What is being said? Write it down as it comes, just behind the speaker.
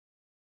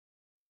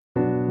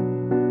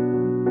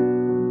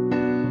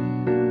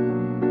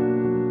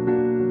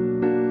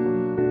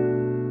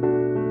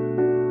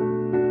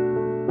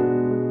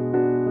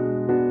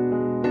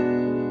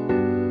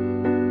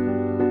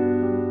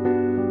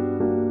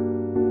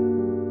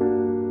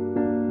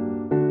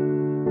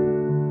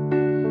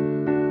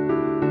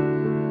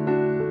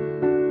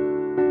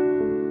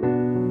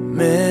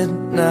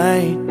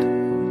night,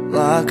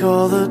 lock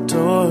all the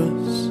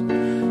doors,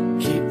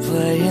 keep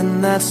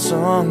playing that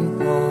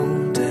song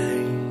all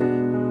day.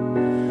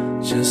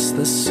 Just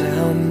the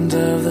sound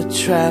of the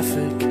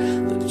traffic,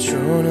 the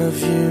drone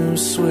of you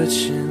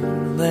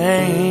switching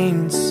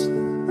lanes.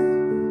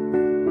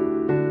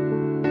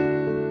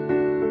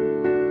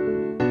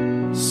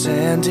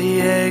 San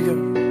Diego,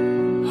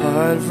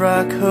 Hard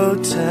Rock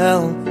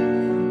Hotel,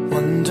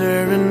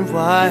 wondering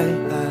why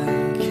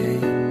I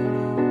came.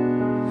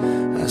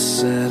 I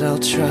said I'll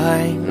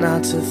try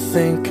not to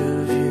think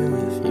of you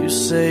if you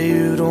say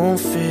you don't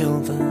feel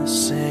the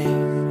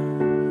same.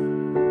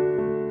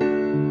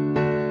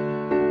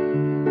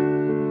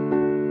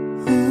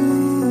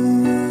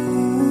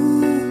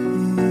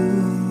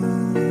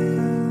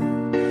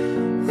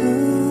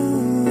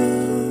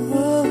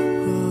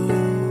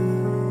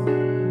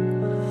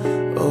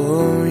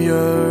 Oh,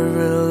 you're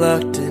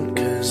reluctant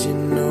 'cause you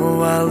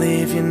know I'll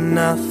leave you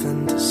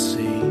nothing to see.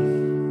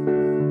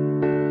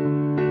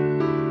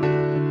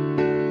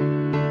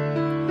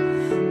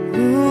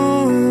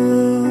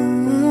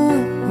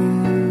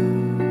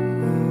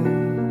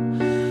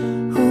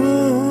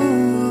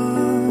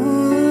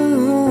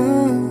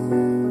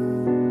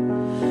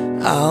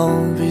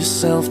 I'll be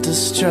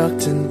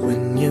self-destructing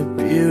when your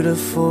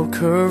beautiful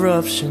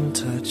corruption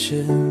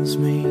touches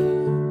me.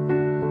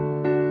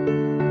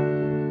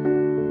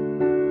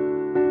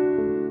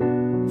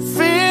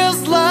 Feels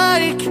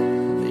like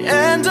the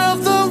end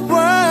of the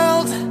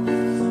world,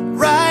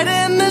 right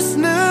in this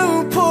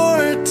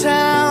Newport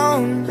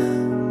town.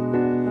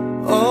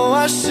 Oh,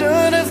 I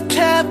should have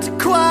kept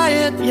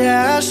quiet,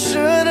 yeah, I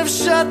should have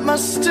shut my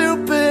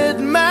stupid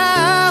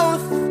mouth.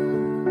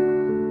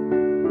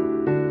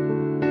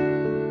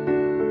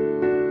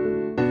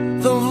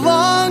 The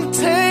long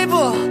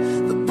table,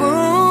 the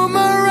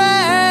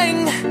boomerang,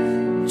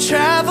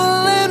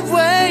 traveling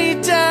way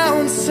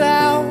down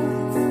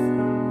south.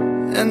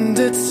 And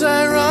it's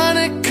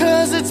ironic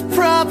 'cause it's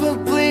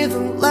probably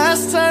the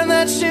last time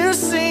that you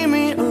see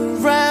me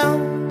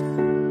around.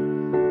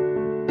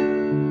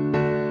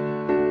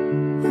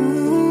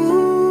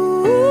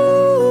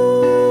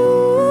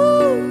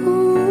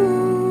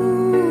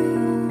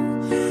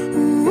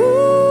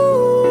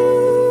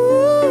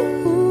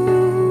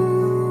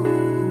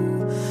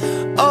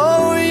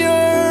 Oh,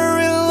 you're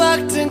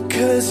reluctant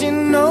 'cause you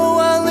know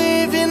I'll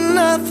leave you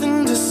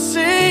nothing to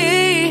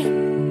see.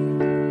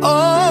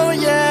 Oh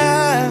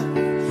yeah.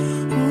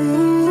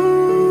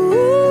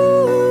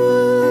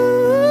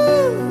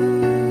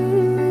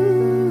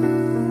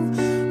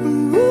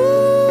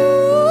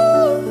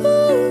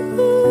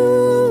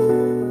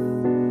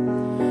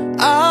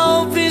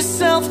 I'll be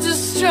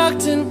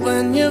self-destructing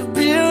when your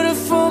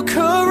beautiful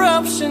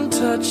corruption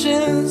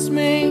touches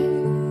me.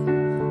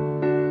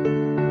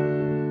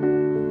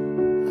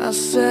 I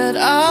said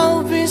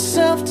I'll be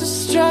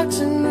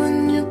self-destructing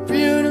when your